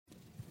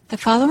The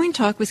following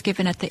talk was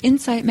given at the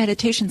Insight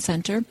Meditation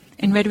Center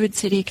in Redwood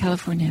City,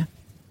 California.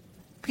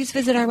 Please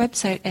visit our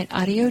website at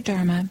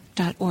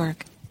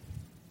audiodharma.org.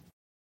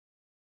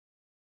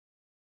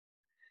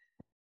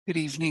 Good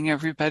evening,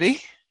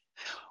 everybody,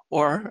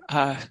 or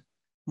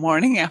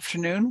morning,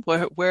 afternoon,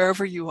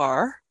 wherever you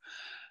are.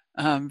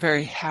 I'm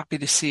very happy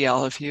to see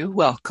all of you.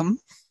 Welcome.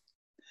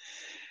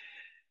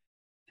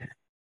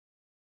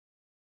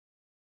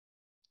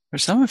 For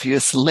some of you,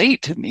 it's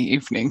late in the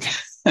evening.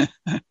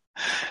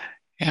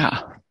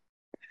 Yeah.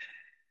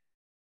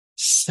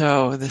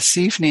 So this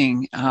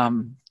evening,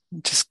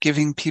 just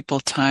giving people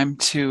time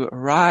to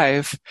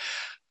arrive,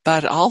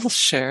 but I'll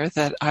share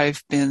that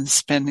I've been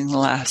spending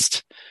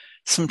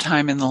some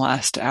time in the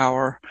last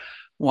hour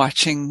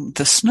watching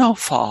the snow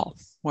fall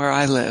where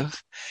I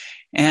live.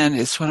 And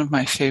it's one of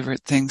my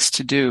favorite things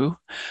to do,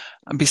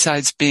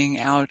 besides being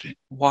out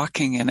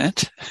walking in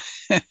it.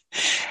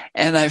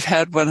 And I've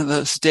had one of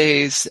those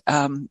days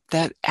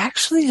that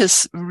actually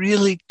is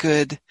really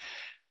good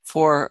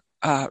for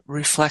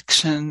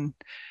reflection,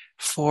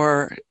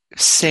 for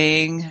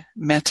saying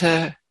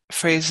metta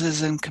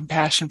phrases and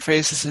compassion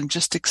phrases, and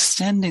just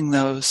extending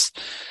those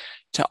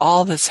to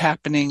all that's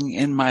happening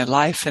in my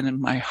life and in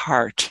my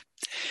heart.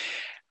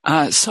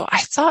 So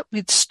I thought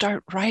we'd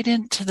start right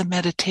into the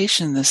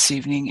meditation this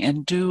evening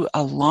and do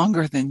a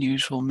longer than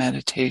usual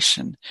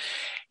meditation.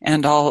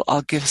 And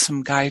I'll give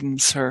some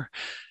guidance or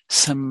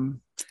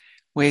some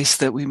ways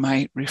that we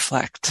might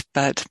reflect.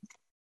 But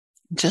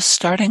just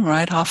starting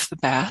right off the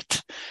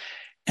bat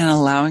and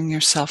allowing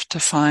yourself to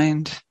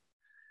find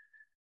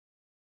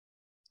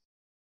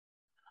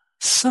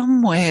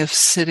some way of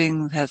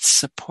sitting that's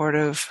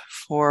supportive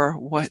for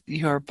what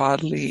your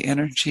bodily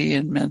energy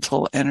and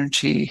mental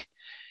energy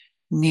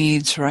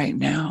needs right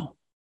now.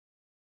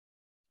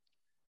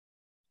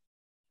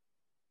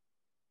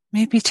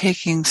 Maybe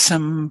taking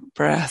some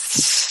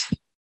breaths,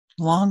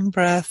 long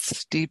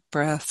breaths, deep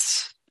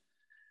breaths,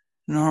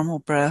 normal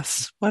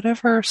breaths,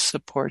 whatever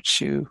supports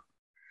you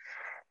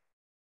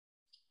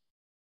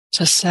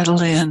to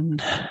settle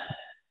in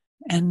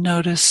and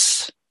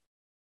notice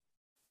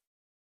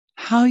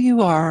how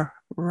you are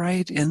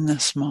right in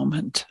this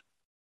moment.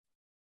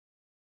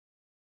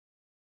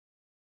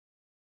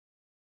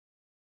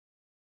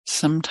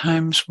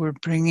 Sometimes we're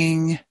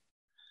bringing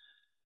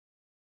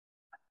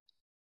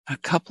a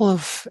couple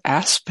of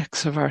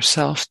aspects of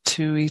ourselves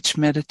to each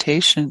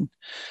meditation.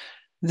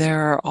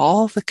 There are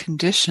all the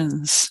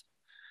conditions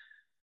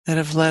that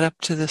have led up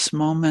to this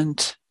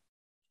moment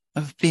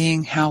of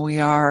being how we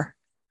are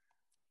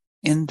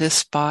in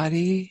this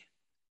body,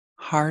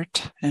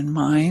 heart, and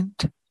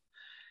mind.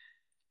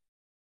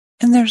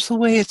 And there's the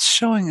way it's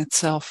showing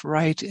itself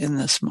right in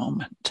this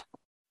moment.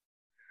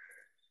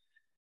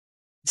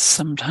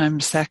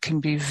 Sometimes that can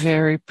be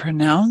very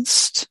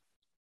pronounced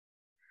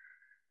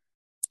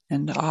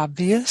and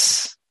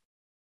obvious.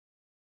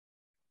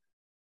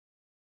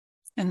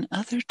 And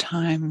other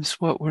times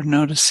what we're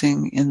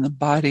noticing in the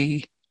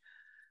body,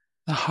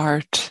 the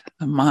heart,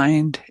 the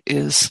mind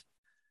is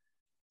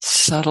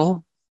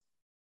subtle.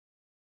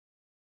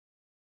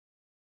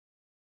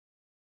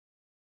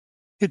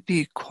 Could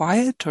be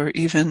quiet or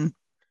even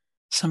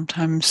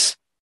sometimes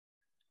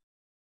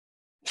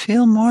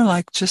feel more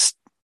like just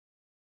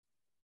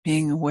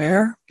being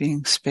aware,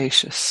 being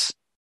spacious.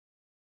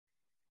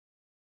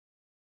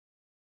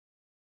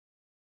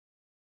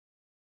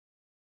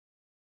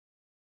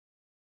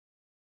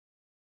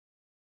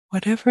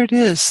 Whatever it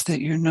is that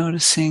you're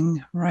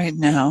noticing right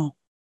now,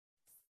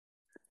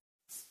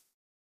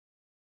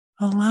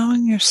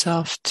 allowing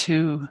yourself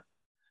to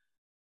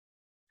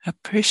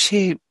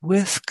appreciate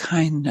with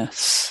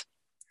kindness,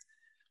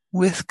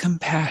 with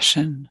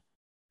compassion,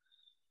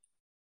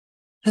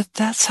 that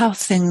that's how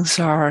things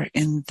are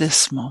in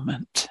this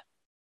moment,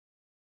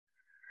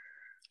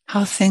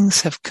 how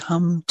things have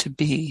come to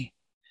be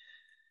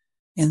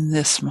in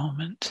this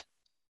moment.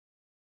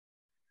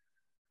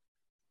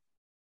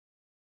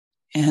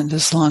 And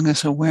as long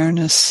as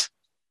awareness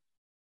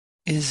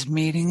is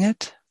meeting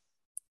it,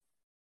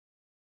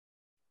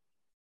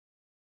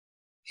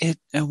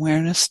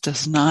 awareness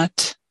does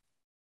not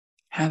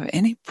have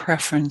any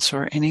preference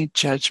or any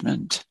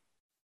judgment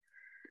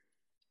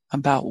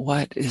about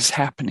what is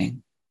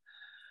happening.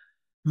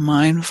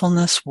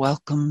 Mindfulness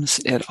welcomes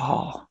it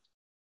all.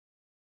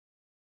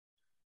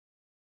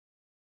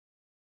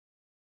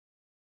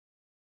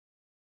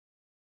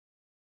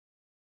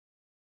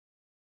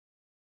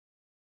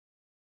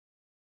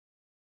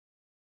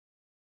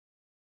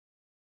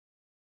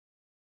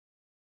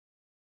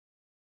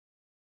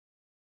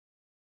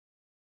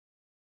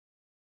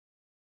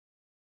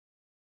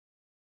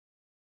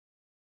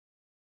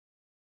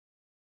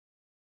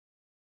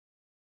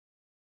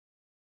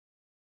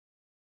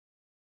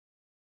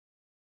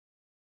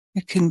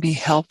 It can be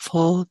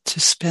helpful to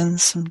spend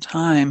some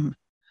time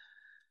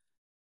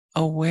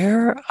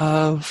aware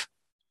of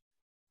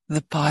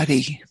the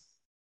body,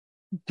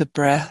 the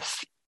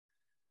breath,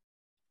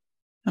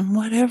 and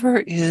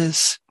whatever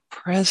is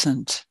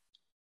present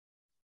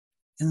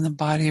in the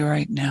body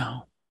right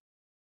now.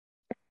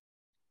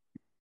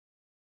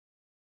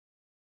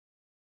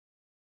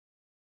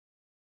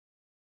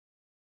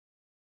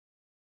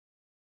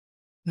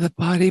 The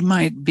body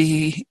might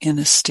be in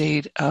a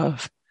state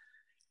of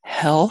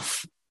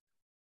health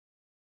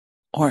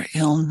or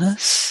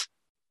illness.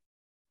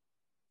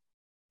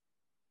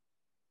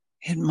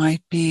 It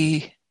might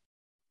be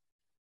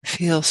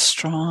feel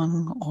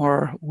strong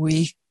or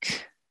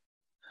weak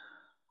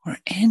or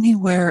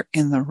anywhere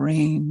in the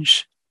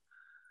range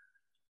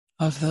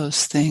of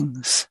those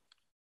things.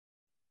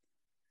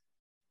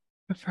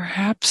 But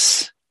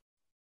perhaps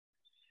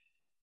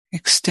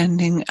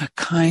extending a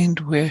kind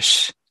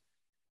wish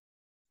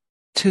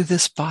to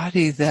this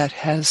body that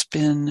has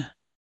been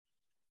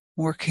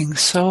working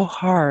so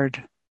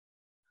hard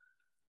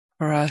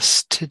for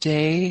us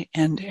today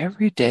and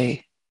every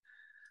day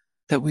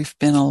that we've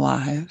been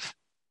alive.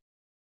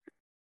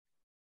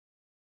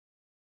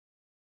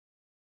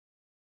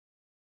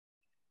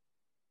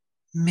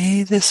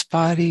 May this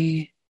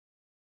body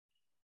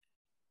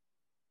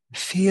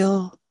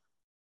feel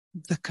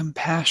the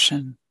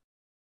compassion,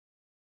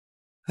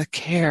 the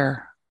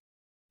care,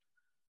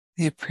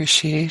 the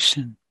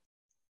appreciation.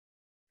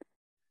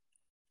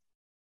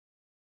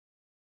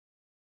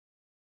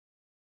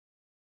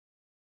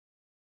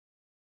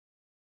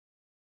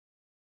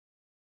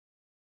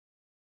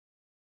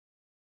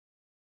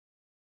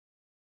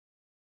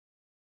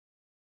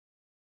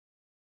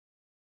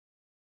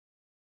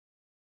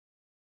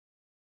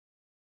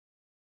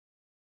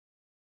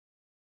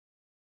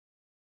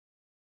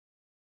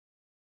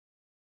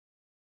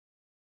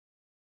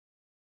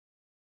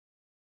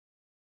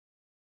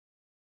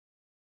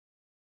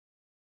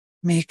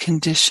 May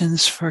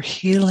conditions for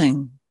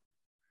healing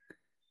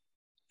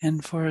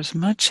and for as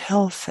much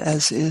health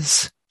as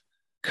is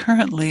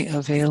currently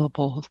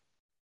available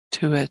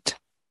to it,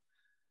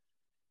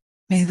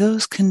 may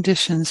those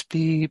conditions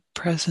be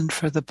present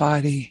for the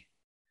body.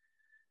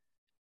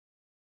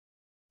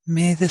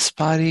 May this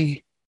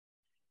body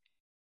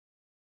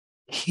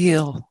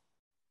heal.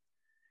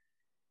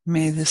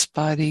 May this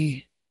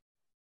body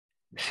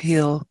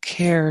feel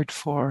cared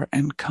for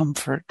and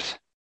comforted.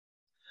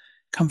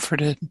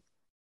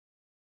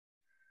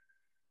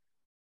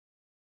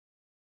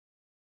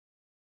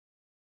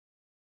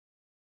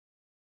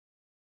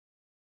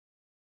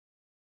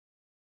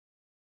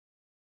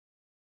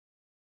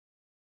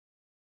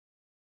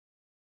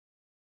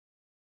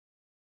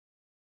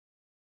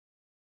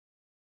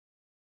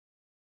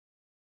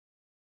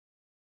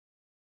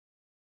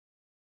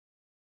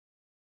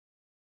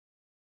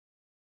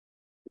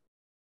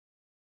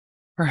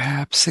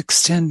 Perhaps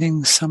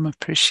extending some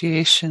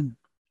appreciation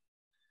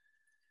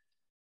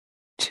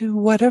to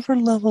whatever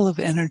level of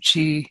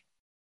energy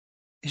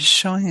is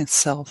showing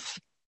itself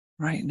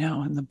right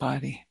now in the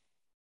body.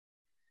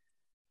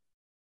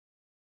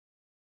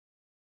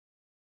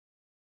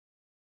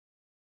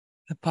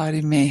 The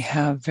body may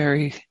have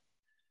very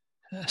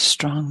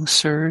strong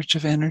surge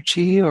of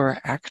energy or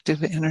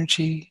active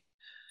energy,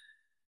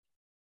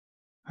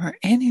 or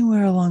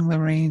anywhere along the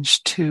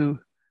range to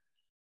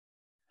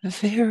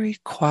very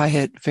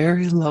quiet,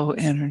 very low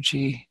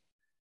energy,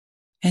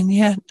 and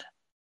yet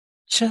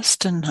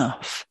just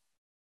enough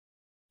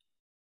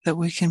that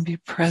we can be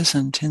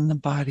present in the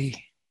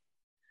body.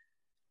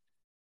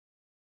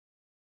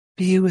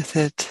 Be with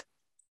it.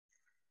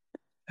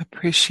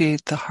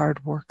 Appreciate the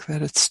hard work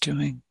that it's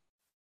doing.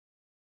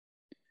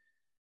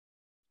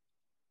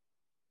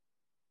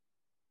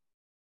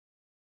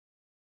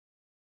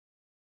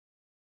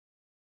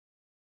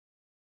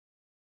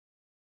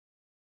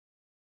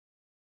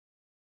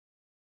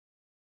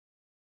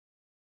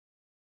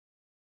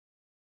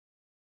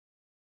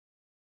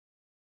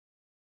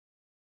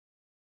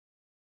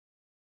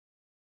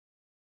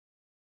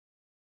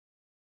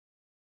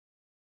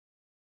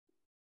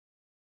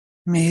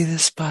 May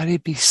this body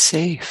be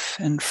safe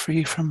and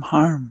free from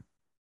harm.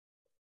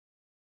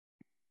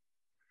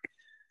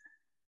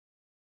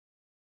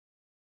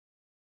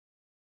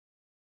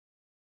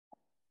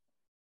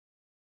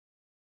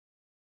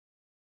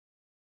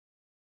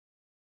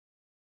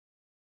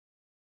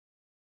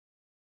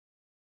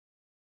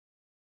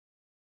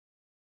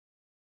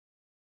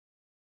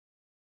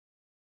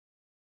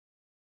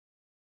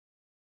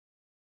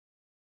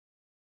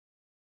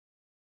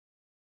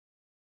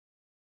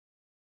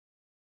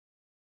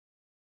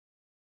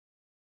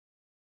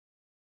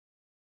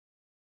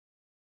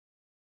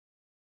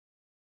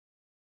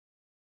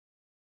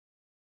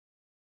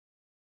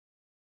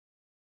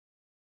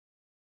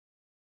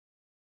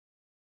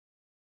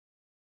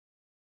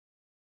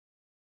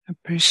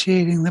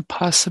 Appreciating the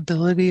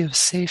possibility of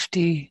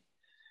safety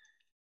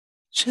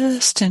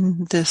just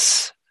in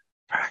this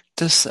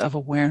practice of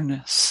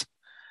awareness,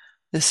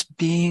 this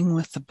being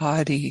with the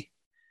body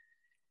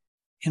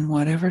in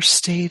whatever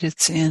state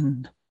it's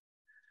in.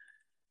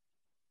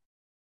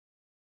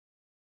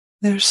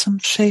 There's some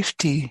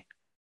safety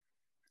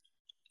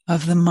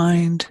of the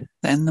mind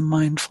and the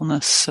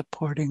mindfulness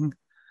supporting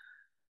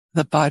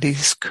the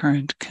body's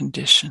current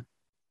condition.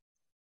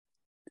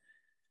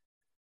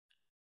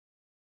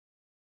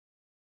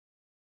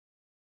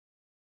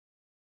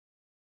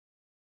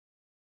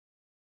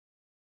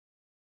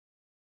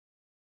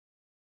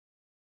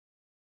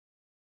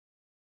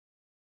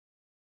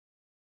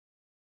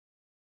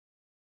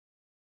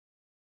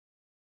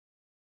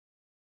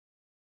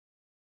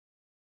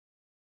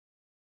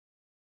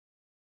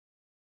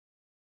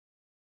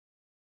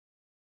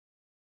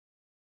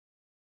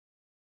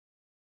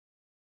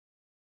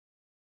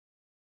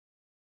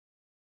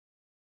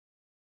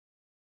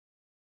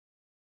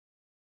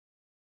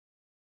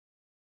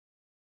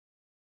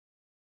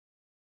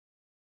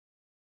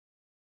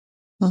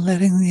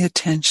 letting the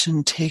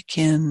attention take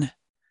in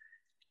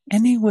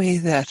any way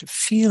that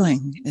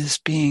feeling is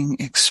being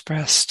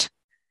expressed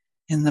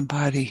in the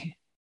body.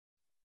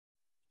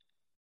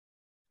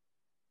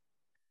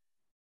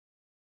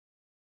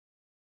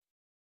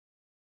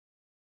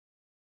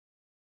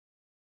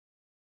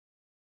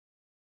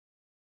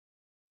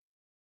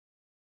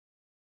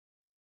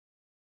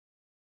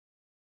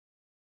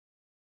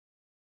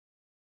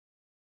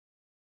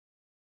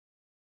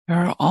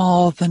 There are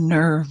all the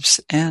nerves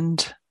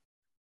and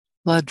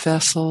blood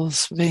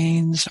vessels,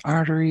 veins,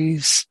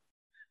 arteries,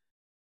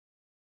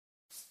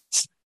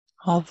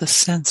 all the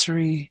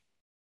sensory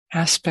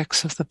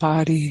aspects of the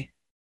body,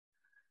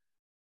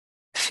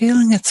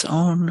 feeling its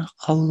own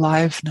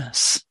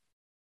aliveness.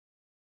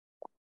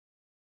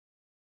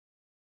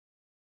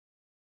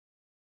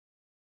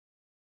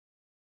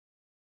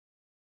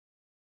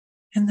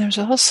 And there's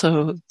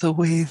also the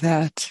way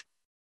that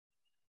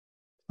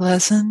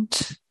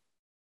pleasant,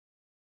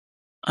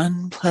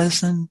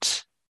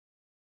 unpleasant,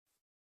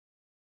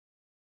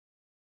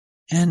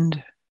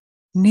 and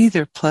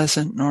neither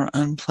pleasant nor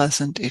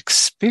unpleasant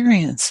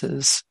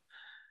experiences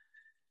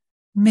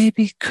may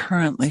be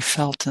currently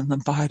felt in the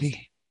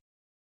body.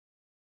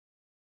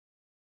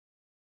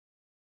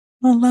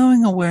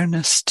 Allowing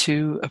awareness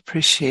to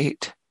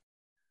appreciate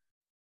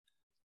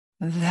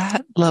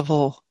that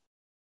level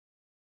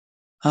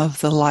of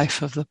the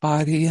life of the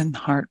body and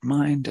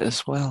heart-mind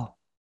as well.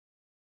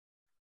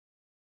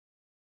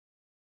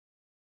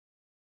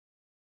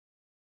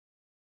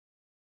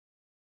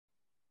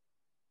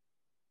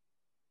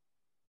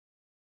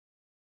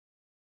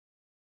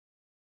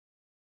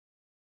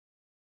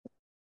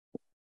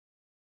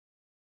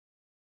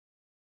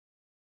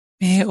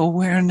 May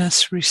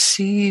awareness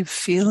receive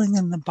feeling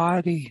in the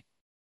body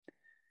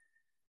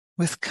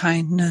with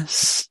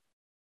kindness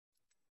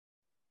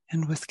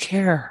and with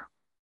care.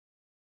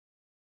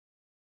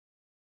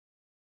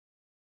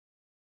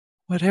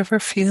 Whatever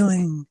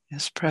feeling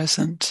is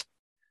present,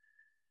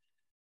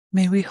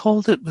 may we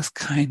hold it with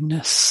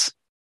kindness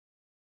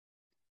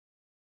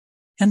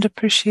and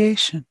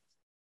appreciation.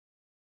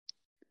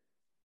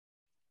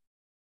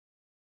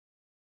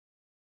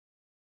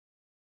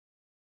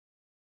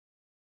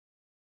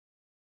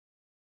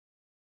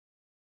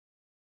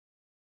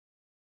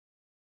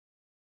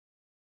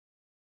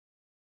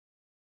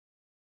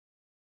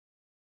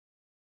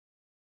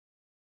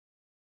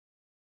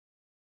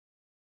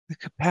 The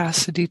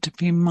capacity to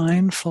be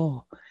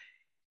mindful,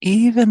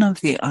 even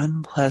of the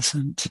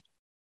unpleasant,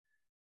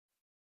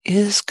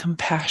 is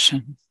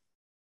compassion.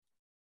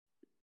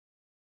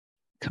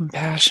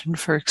 Compassion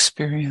for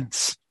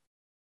experience,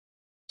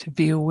 to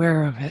be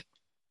aware of it.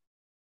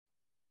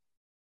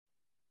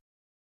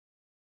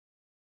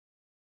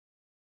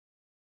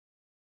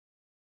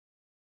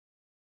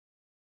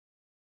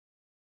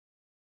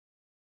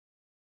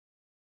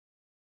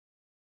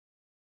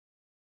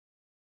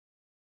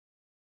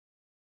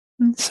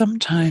 And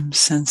sometimes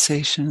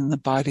sensation in the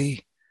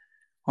body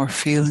or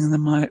feeling in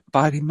the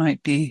body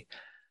might be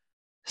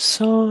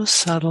so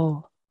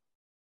subtle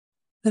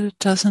that it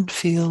doesn't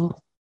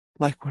feel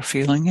like we're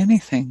feeling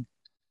anything.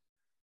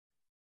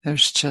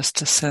 There's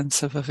just a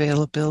sense of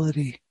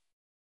availability,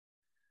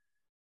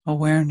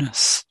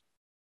 awareness.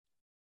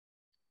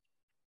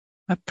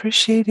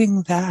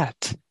 Appreciating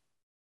that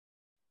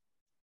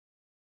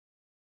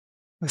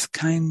with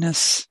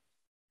kindness,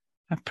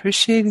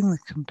 appreciating the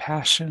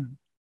compassion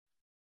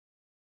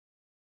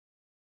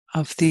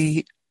of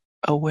the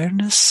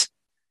awareness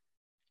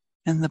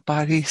and the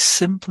body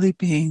simply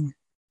being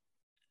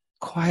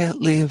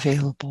quietly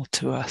available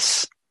to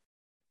us.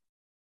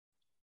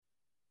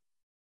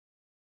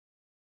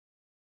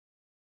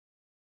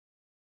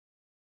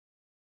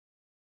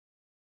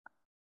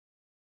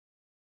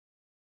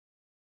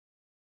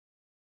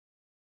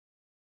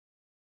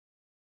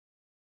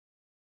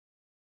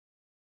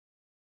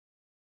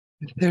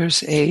 If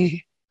there's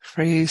a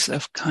phrase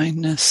of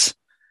kindness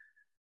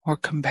or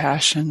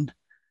compassion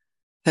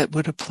that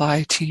would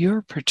apply to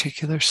your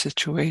particular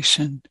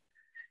situation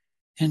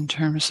in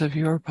terms of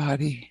your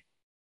body,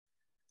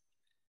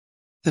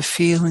 the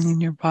feeling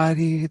in your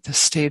body, the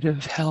state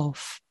of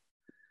health,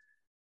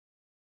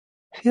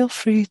 feel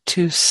free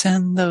to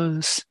send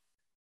those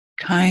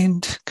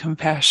kind,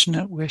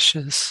 compassionate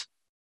wishes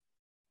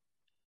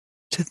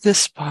to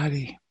this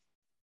body.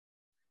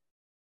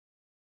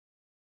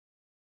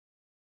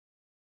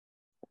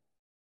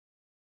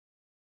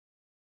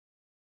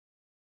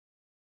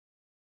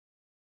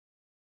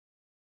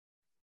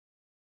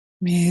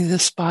 May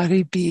this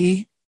body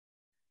be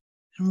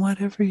in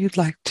whatever you'd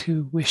like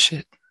to wish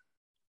it.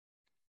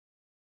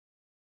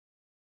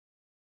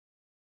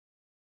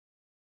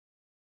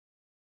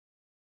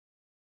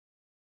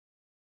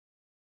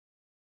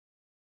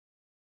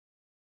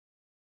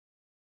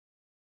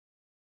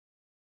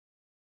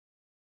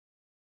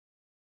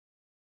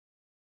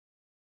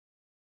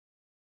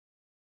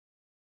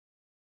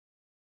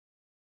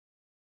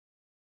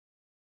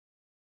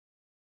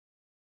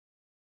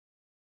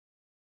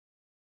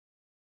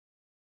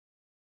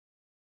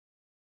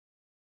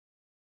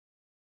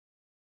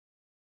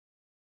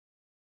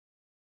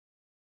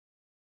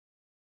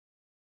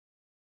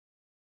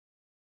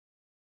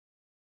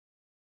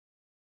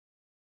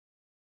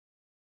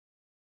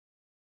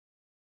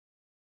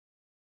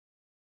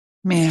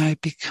 May I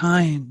be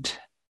kind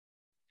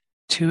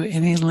to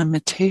any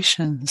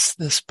limitations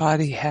this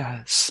body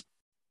has.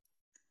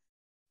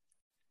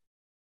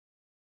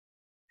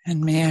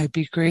 And may I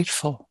be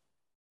grateful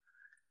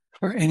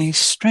for any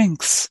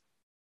strengths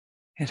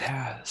it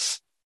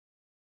has.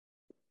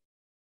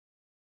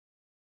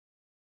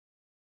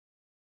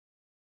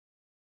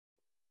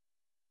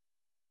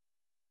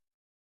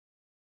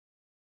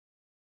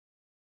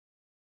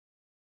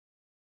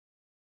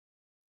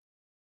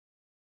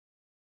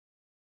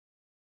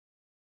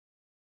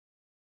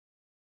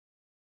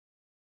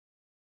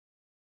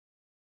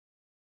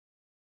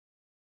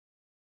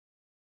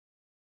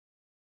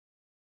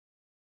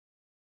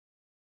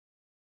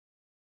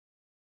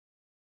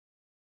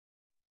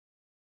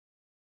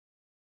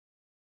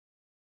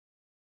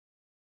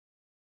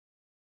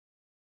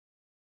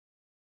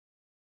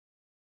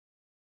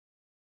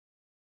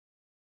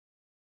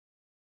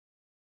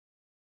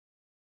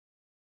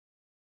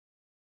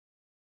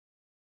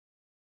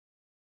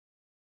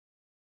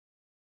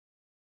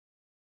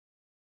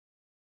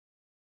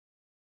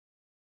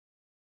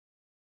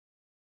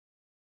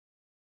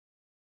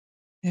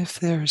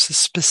 If there's a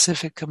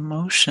specific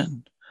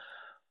emotion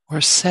or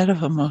set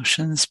of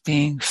emotions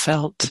being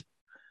felt,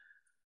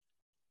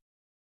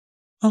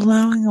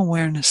 allowing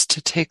awareness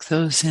to take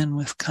those in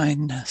with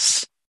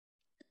kindness,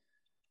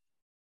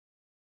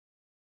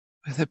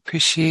 with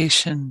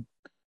appreciation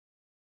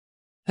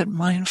that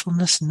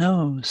mindfulness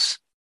knows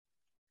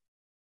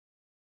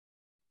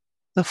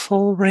the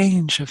full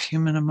range of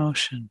human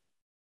emotion.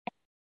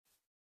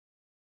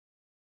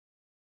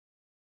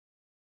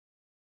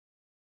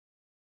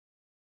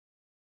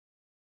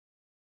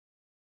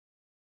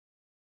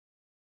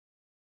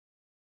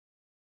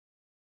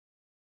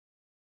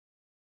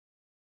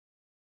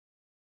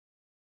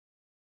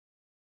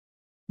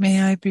 May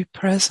I be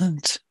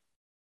present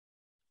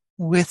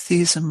with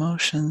these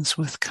emotions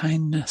with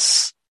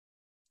kindness,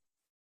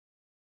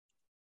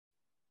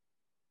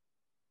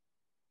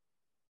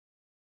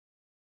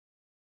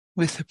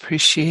 with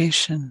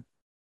appreciation,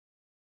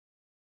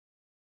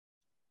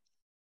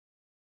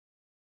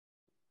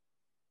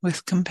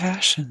 with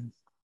compassion.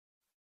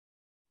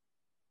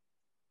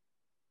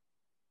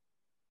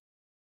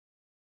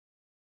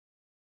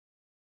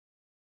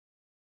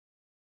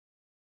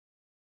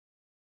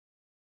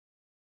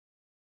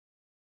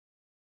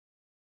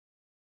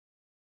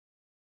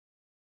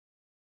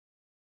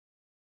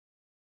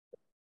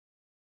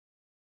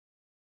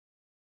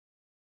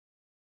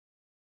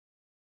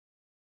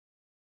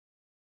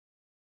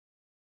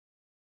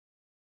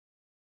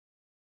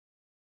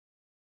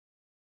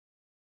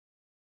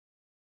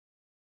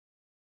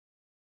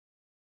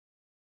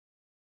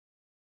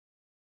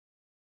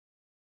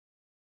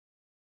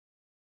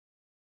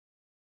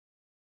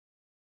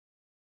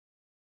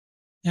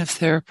 If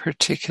there are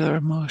particular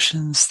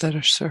emotions that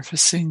are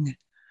surfacing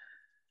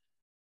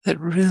that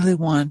really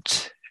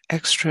want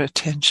extra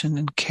attention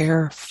and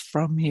care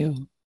from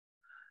you,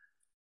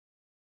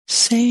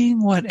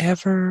 saying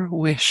whatever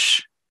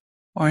wish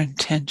or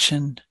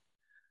intention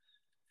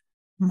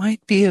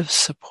might be of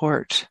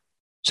support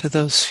to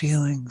those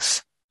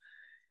feelings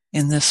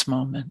in this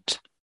moment.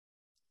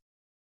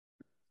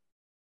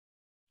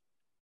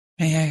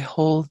 May I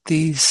hold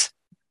these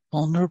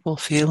vulnerable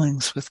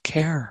feelings with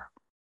care,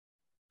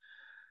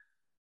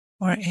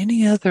 or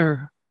any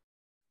other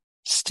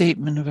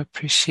statement of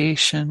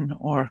appreciation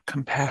or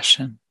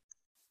compassion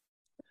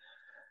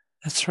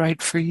that's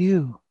right for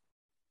you.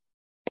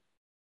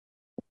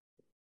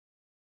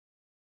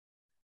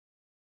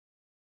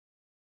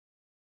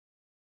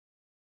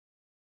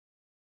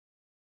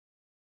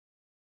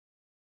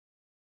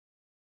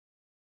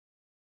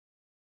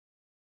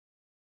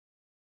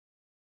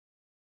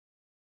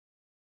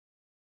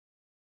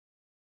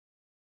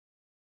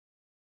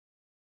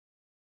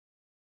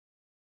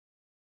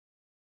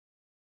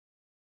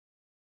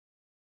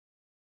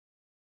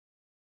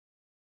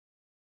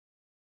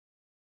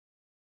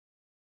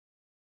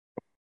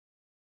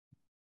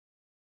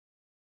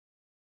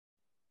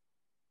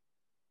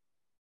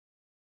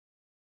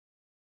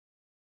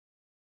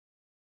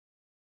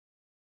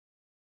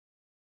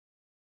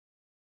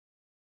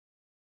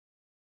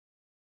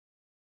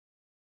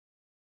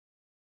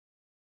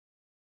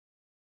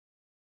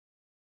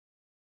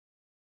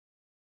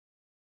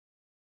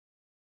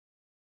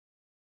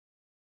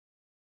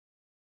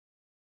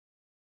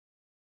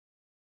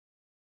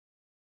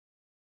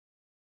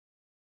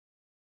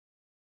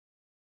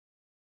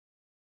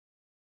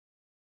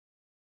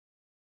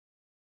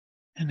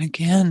 And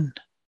again,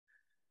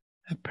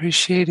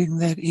 appreciating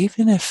that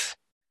even if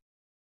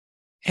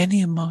any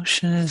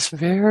emotion is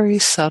very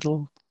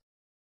subtle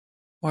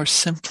or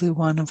simply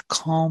one of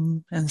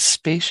calm and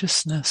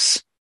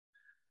spaciousness,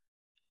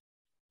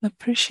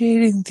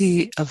 appreciating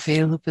the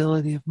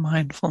availability of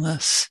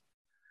mindfulness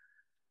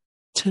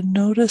to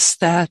notice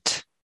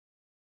that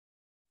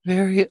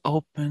very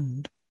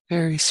open,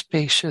 very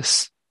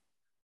spacious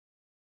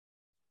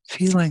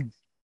feeling.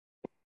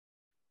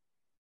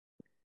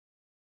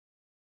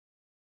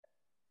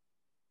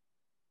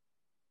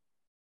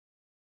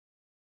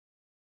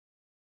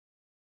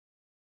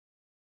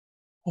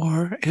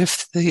 Or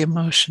if the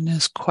emotion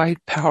is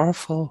quite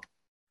powerful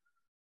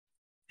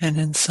and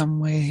in some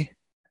way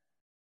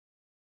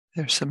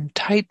there's some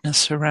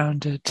tightness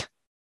around it,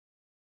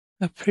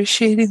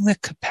 appreciating the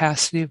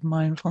capacity of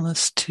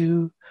mindfulness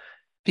to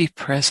be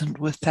present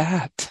with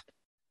that,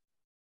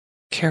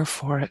 care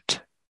for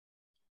it.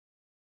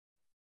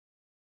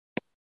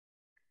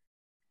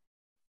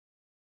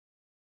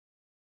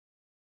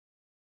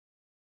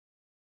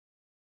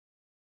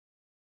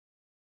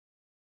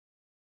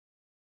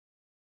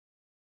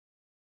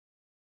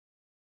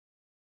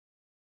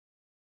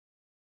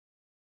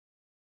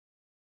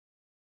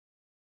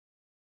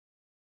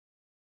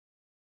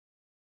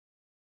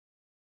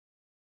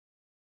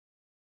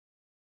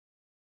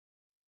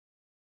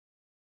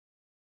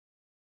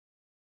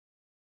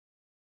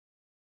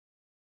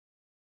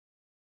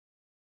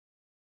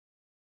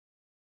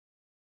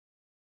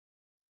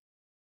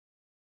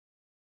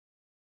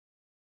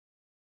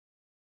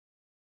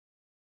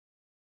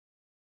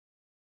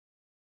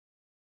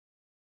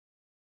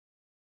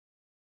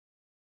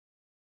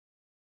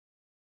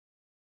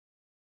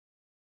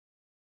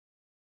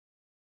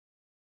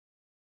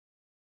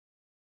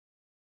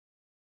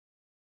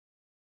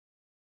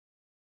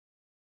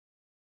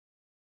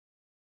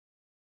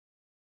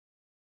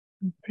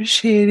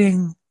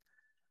 Appreciating,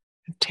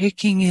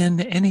 taking in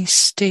any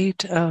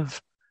state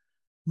of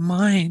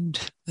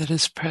mind that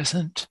is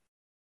present,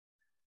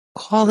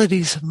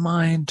 qualities of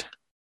mind.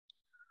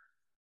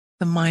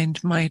 The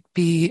mind might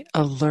be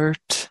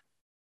alert,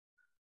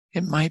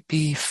 it might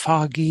be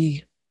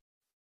foggy,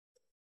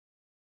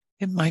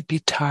 it might be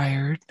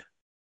tired,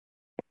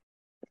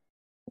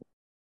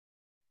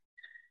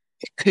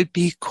 it could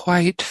be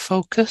quite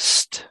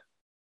focused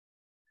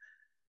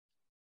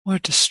or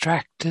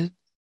distracted.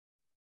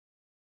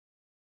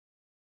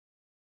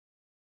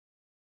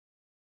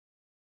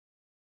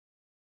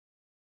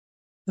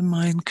 The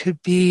mind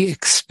could be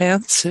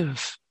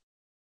expansive,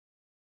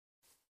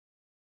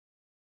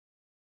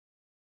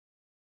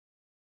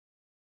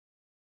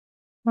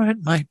 or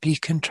it might be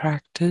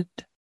contracted.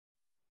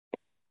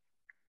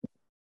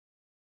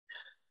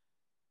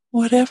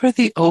 Whatever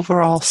the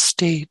overall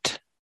state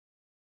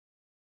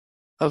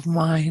of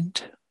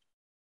mind,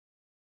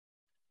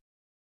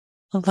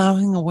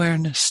 allowing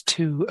awareness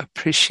to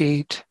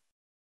appreciate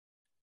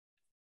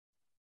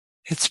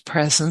its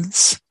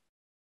presence,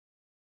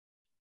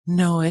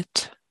 know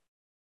it,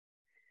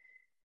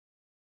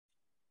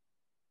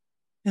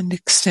 and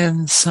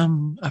extend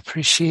some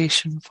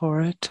appreciation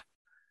for it,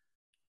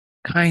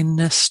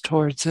 kindness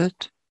towards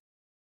it,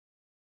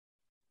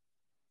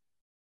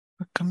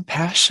 or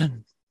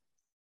compassion.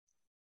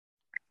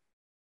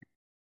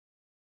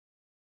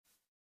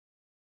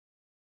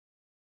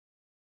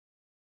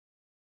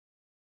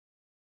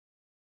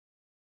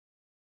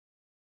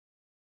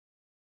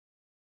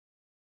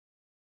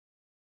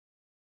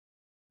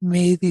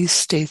 May these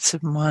states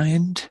of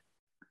mind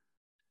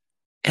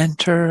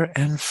enter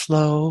and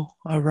flow,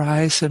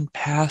 arise and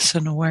pass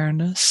in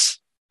awareness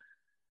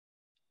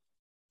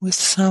with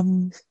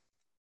some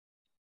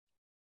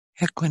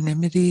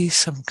equanimity,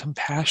 some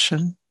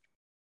compassion.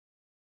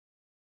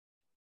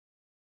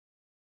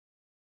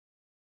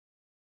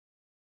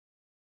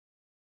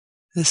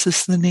 This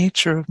is the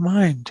nature of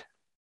mind.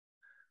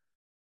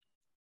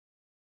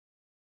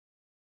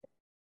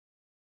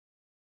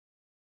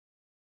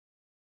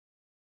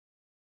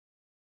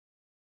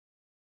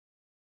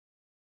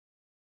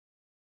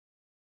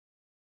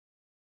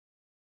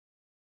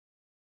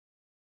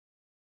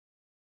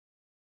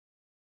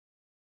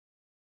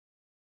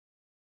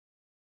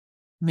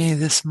 May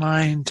this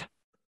mind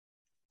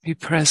be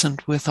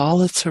present with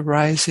all its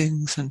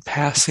arisings and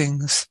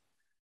passings,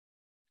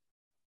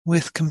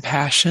 with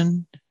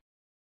compassion,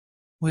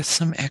 with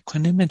some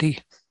equanimity.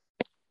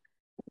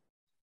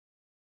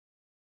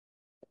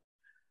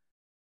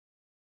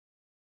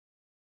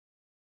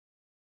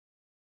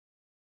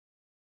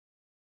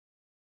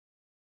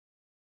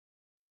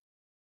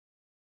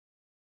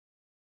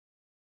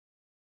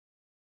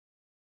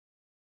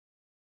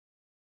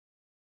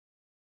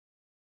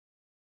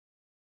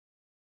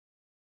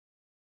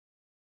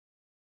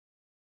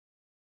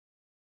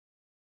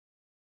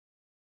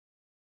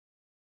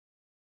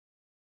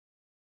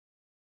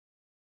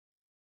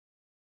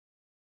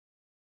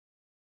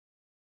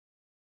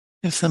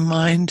 If the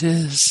mind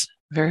is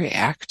very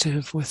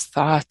active with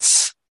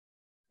thoughts,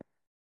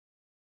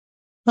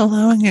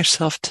 allowing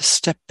yourself to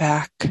step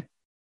back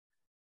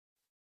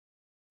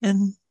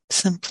and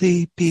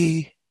simply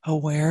be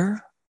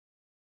aware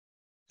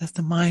that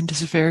the mind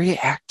is very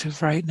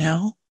active right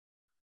now.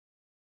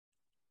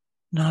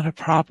 Not a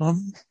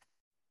problem.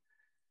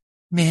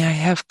 May I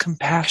have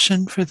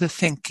compassion for the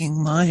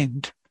thinking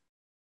mind.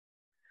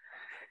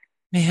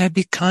 May I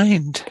be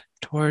kind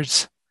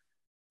towards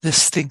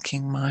this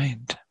thinking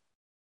mind.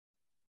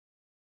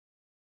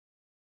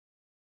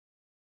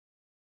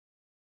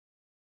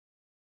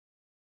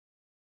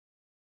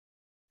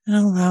 And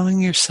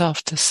allowing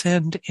yourself to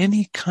send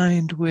any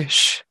kind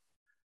wish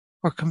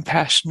or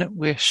compassionate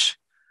wish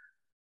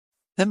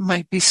that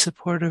might be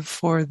supportive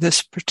for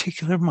this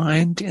particular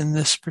mind in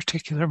this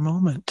particular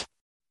moment.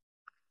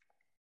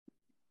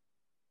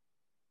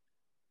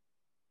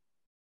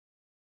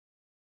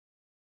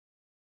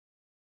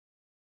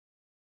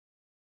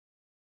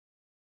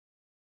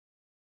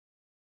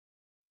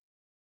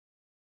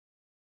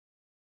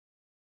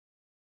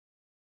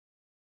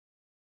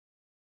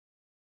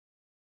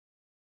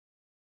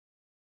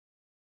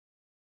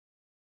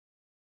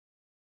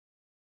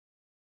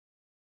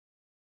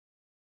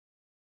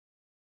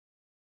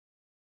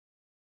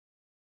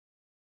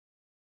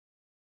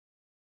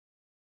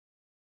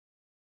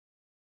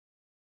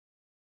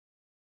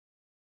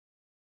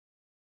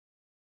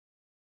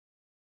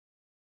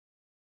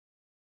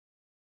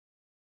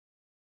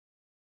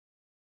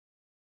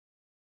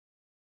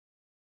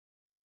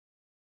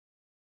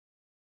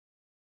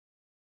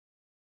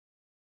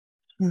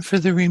 And for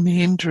the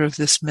remainder of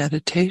this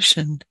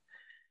meditation,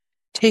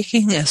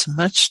 taking as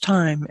much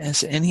time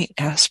as any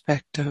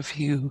aspect of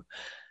you,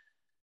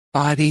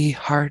 body,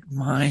 heart,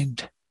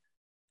 mind,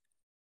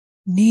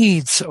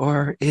 needs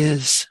or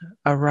is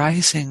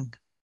arising,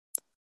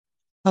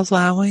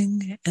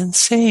 allowing and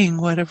saying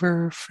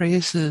whatever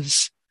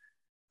phrases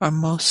are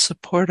most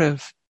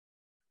supportive.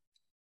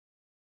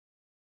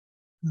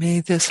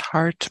 May this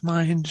heart,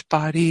 mind,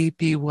 body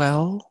be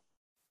well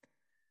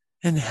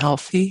and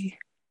healthy.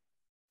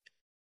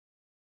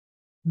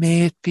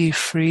 May it be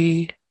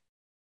free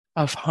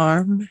of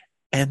harm,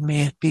 and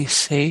may it be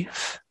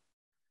safe.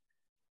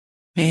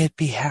 May it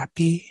be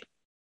happy.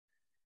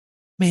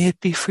 May it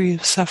be free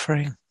of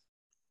suffering.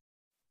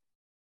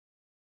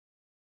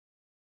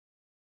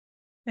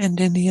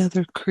 And any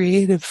other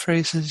creative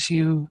phrases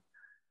you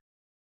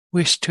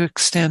wish to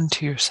extend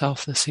to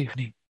yourself this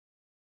evening.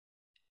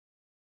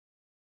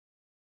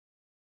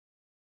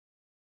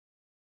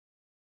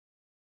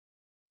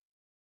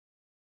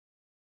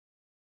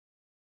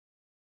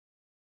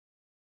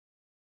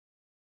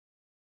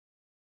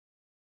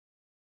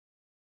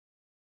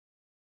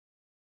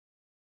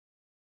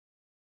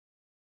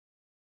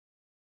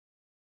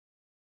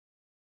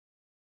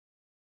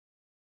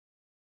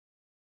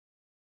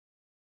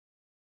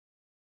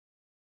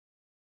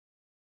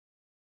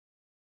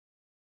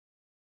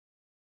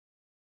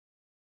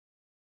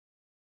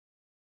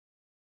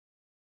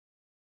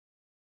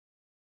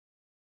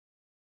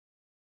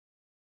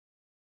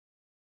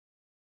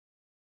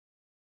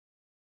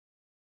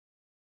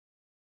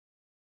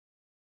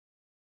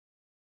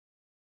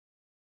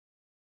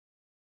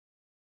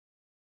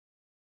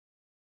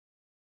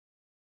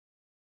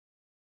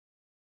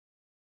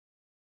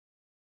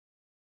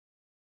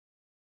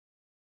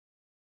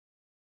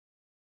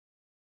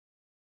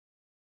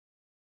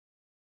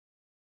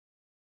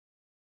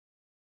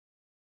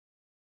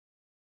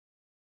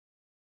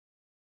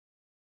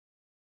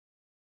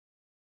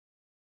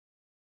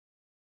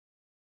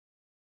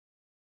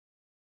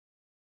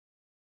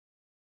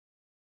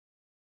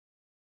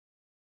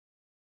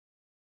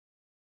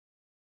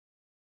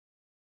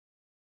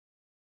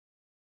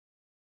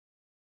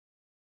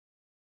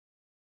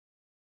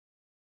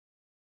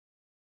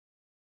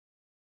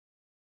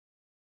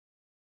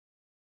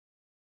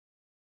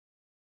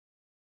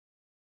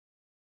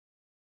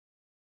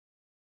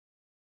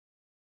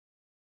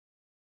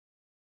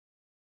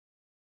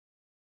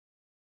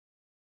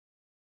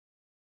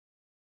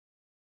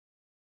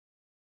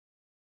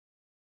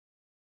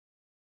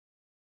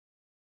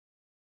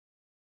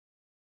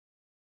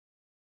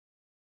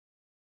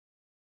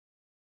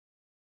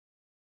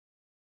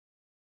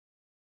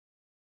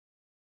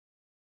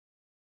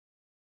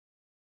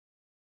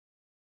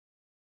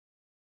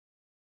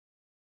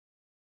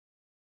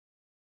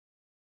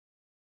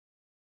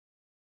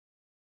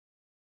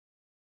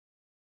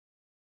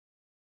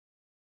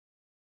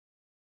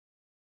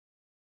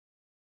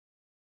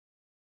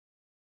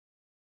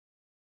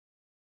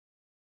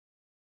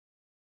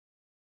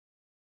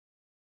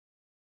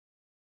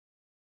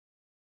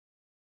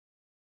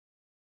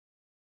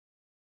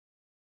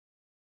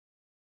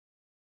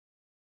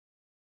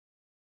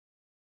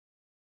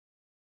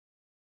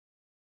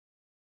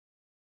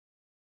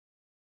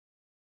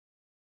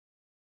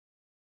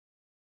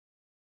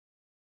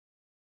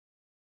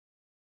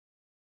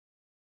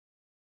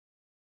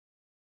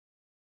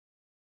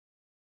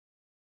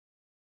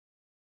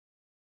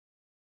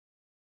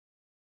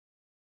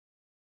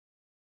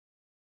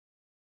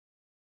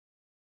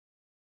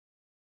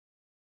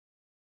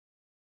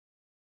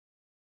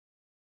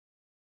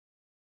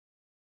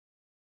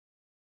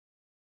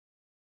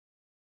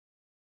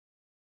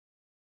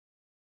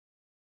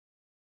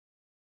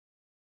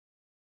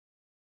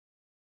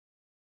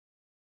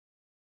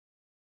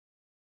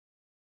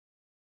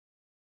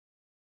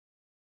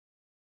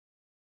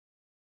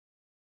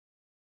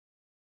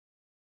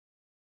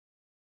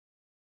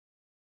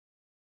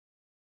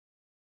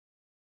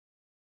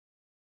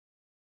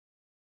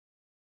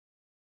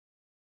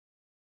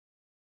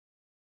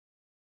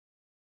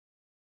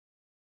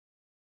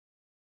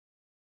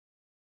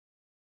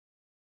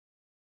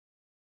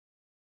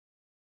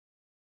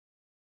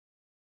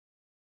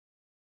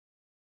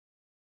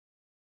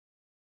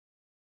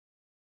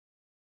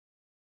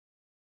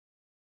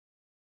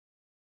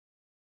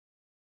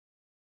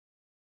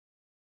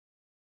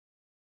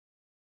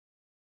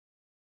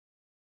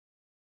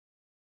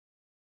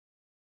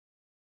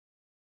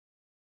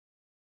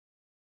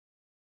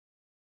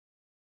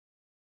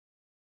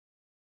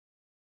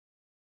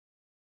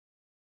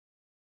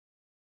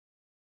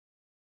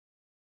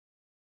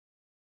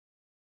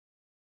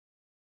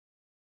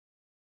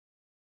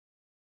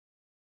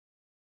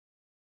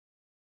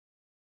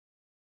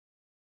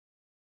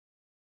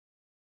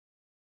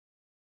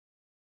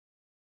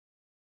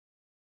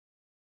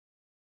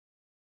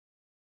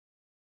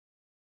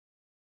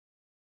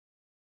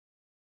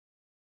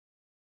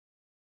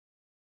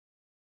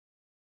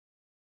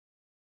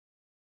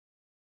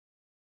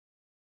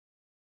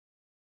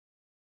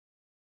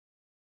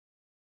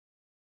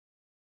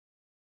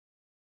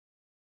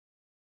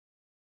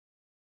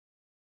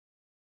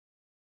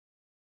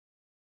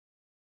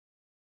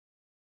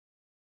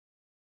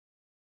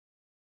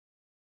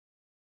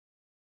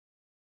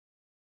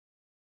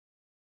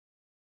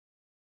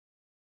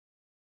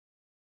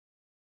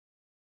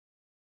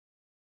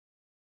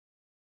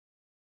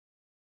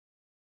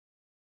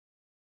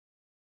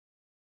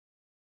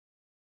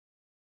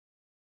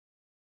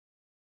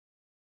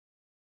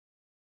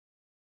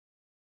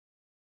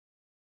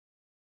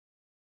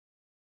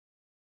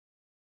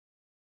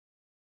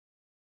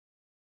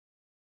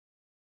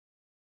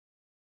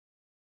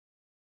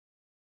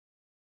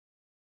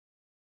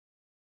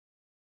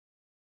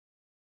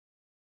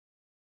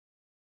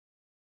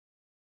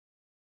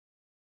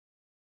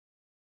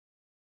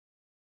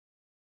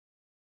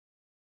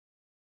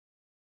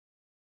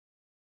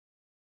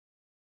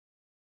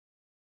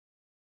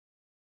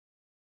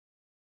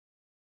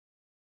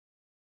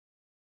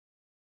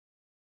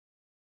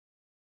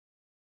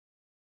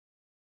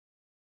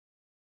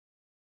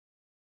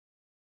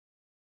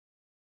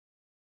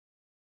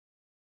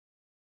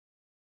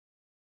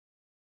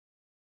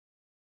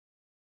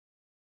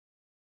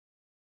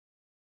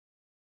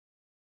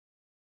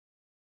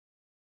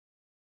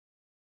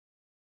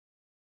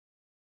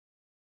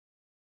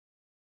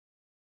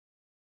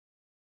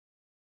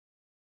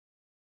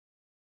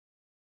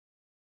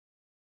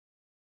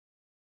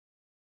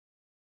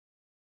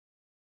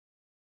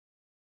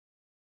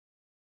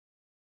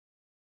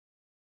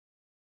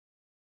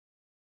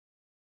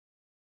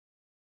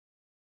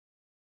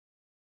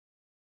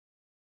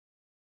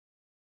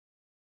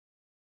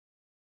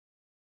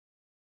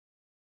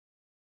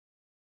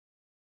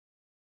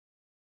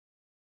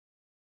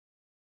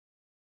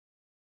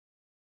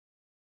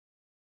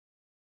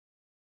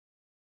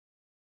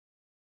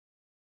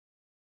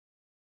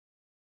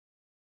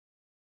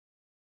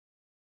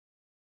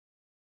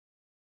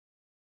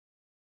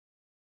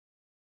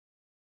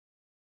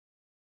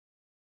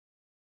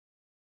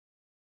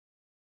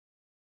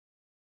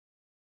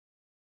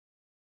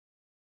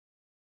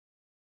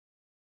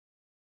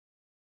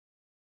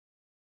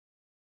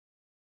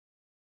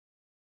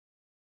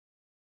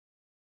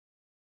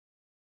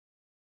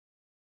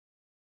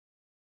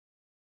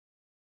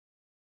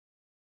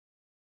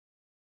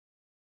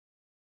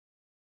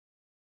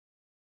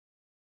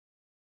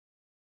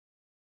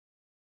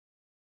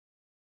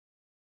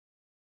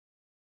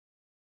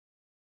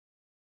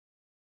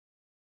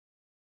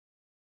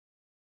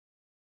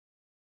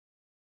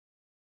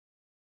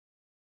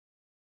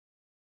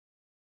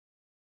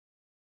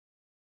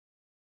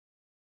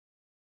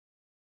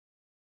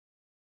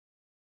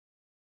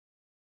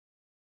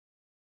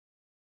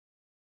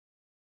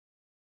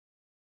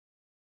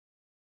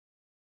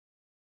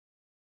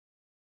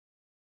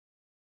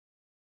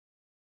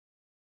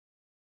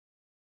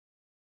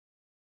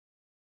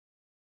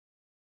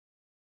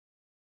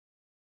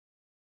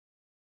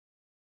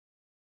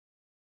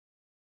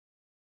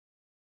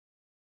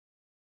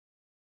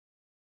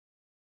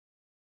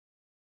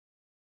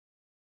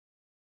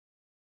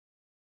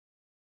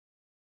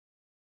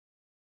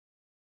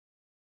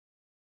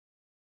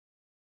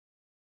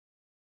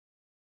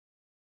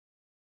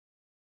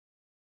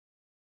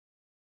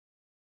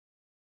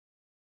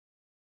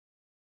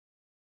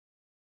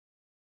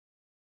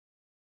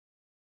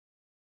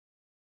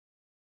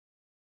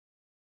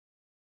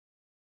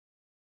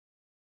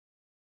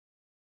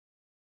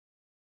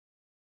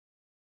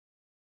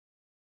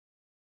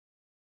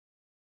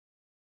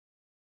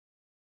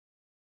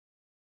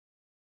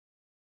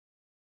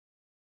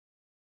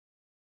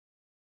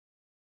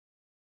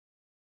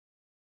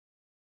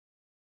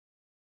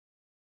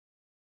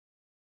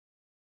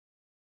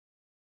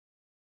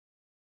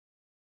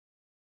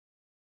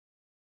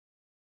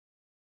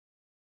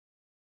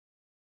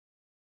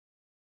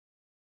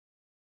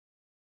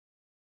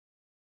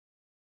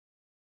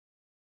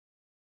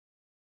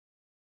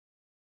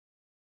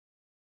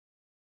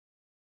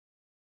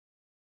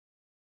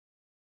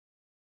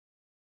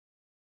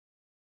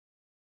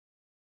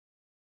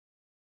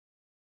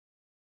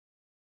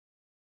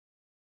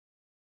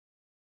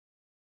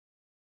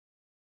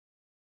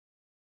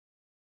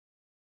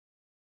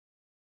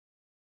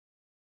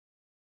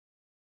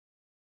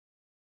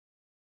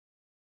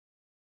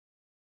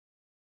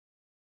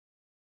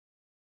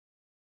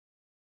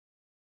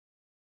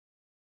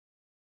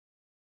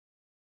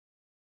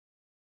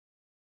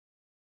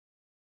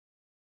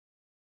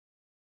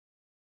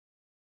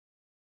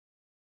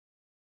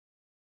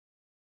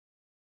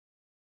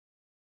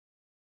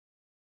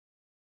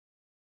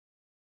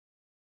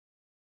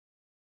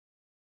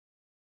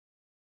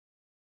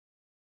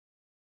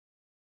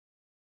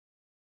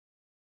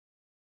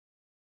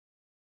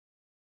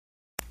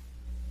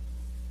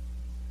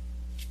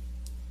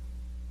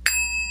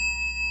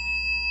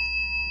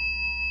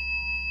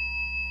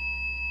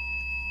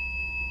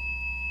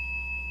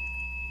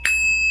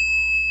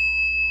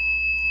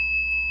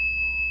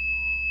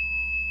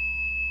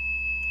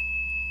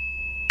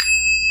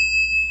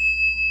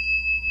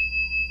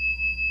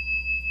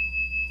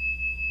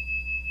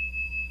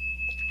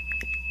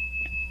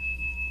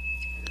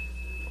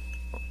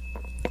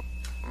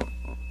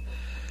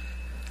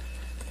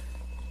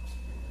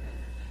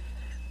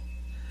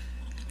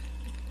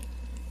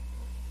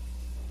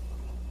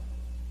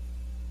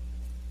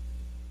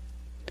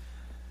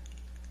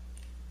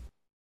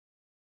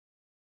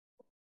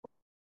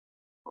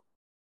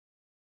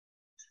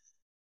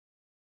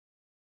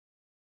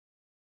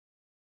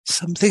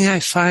 Something I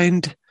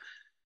find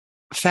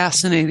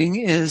fascinating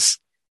is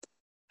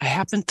I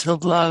happen to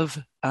love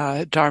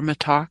Dharma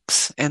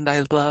talks, and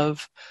I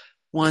love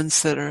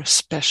ones that are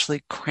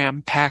especially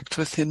cram-packed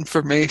with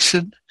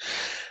information.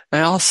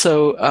 I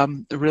also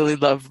really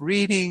love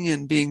reading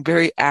and being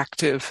very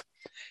active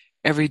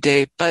every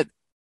day, but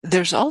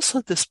there's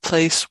also this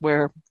place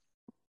where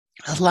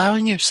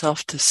allowing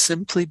yourself to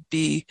simply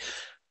be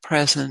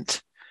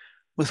present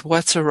with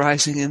what's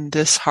arising in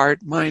this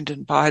heart, mind,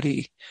 and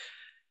body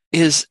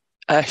is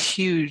a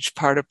huge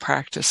part of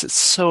practice. It's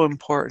so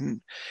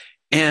important.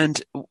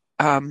 And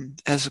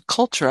as a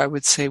culture, I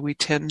would say we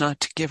tend not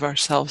to give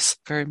ourselves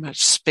very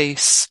much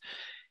space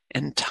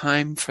and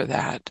time for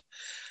that.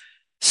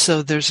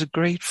 So there's a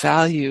great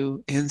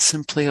value in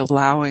simply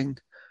allowing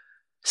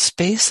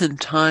space and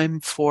time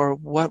for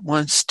what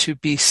wants to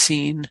be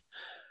seen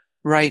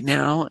right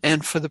now,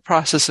 and for the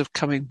process of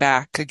coming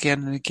back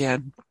again and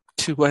again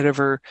to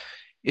whatever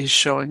is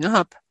showing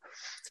up,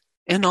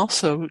 and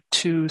also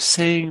to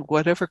saying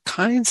whatever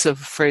kinds of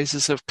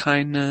phrases of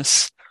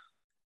kindness,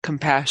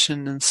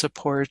 compassion, and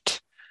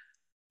support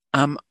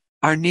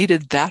are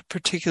needed that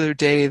particular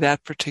day,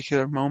 that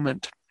particular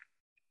moment.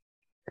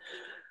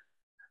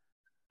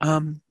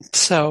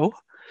 So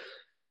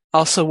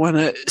also want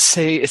to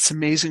say it's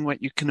amazing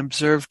what you can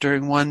observe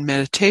during one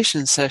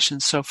meditation session.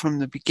 So from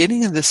the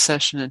beginning of this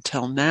session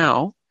until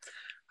now,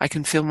 I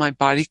can feel my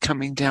body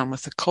coming down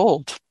with a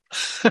cold.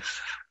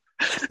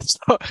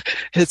 So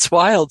it's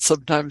wild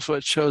sometimes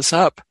what shows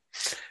up.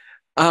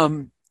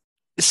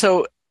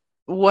 So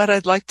what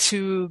I'd like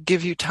to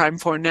give you time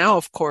for now,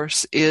 of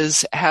course,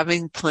 is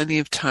having plenty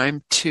of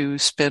time to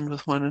spend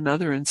with one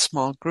another in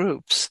small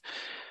groups.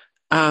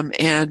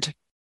 And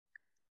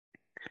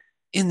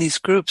in these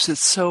groups,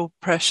 it's so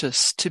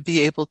precious to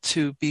be able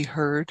to be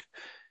heard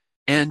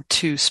and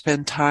to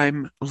spend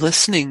time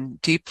listening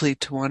deeply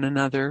to one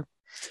another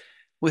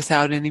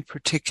without any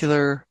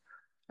particular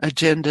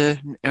agenda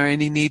or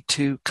any need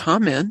to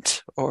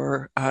comment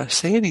or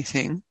say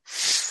anything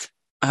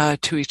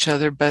to each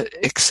other, but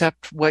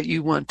accept what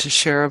you want to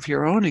share of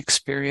your own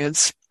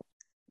experience.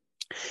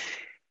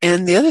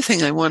 And the other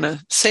thing I want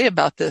to say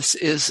about this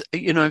is,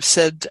 I've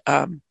said,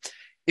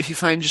 if you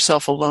find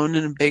yourself alone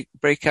in a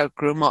breakout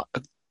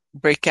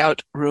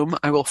room,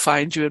 I will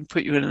find you and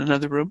put you in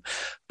another room.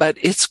 But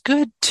it's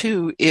good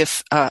too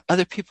if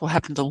other people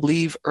happen to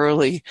leave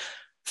early.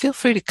 Feel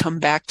free to come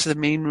back to the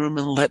main room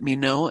and let me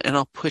know, and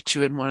I'll put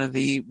you in one of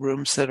the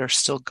rooms that are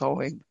still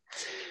going.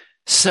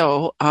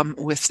 So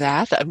with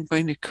that, I'm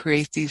going to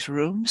create these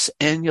rooms,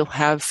 and you'll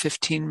have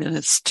 15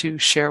 minutes to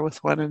share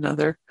with one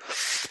another,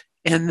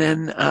 and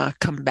then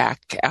come back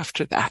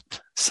after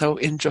that. So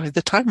enjoy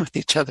the time with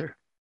each other.